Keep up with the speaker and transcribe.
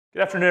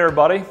Good afternoon,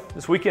 everybody.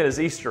 This weekend is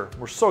Easter.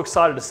 We're so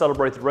excited to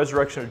celebrate the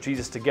resurrection of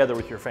Jesus together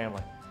with your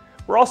family.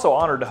 We're also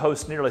honored to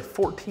host nearly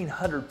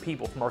 1,400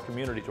 people from our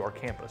community to our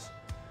campus.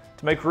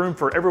 To make room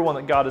for everyone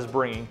that God is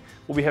bringing,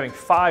 we'll be having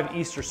 5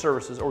 Easter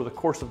services over the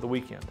course of the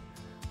weekend.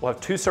 We'll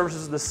have 2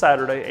 services this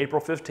Saturday,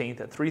 April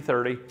 15th at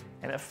 3:30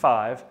 and at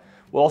 5.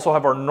 We'll also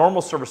have our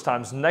normal service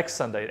times next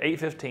Sunday at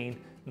 8:15,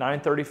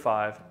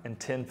 9:35, and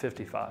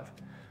 10:55.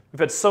 We've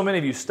had so many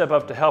of you step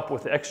up to help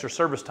with the extra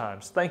service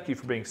times. Thank you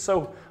for being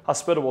so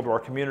hospitable to our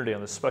community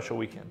on this special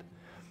weekend.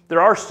 There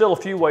are still a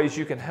few ways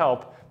you can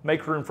help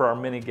make room for our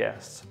many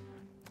guests.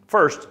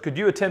 First, could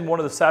you attend one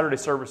of the Saturday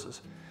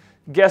services?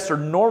 Guests are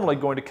normally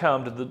going to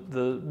come to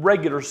the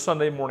regular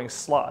Sunday morning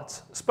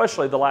slots,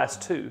 especially the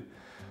last 2.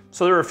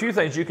 So there are a few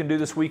things you can do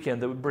this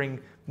weekend that would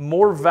bring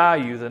more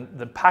value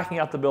than packing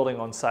out the building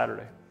on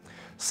Saturday.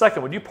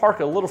 Second, would you park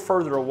a little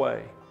further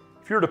away?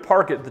 If you were to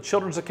park at the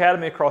Children's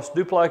Academy across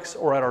Duplex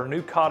or at our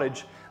new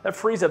cottage, that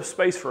frees up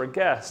space for a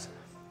guest,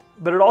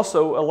 but it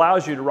also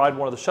allows you to ride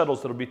one of the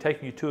shuttles that will be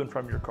taking you to and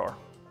from your car.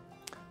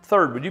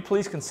 Third, would you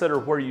please consider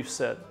where you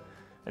sit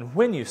and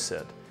when you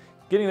sit?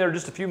 Getting there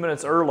just a few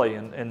minutes early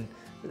and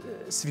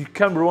if you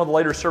come to one of the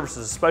later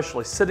services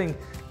especially, sitting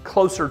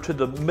closer to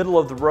the middle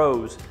of the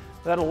rows,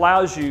 that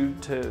allows you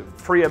to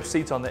free up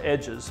seats on the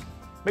edges.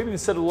 Maybe you can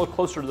sit a little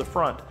closer to the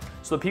front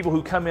so that people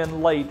who come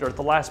in late or at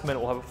the last minute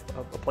will have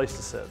a place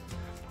to sit.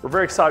 We're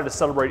very excited to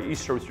celebrate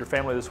Easter with your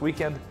family this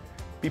weekend.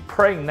 Be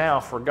praying now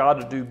for God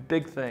to do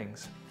big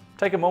things.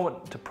 Take a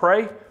moment to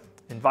pray,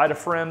 invite a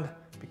friend,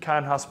 be kind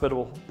and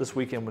hospitable this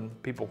weekend when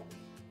people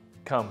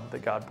come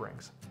that God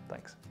brings.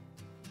 Thanks.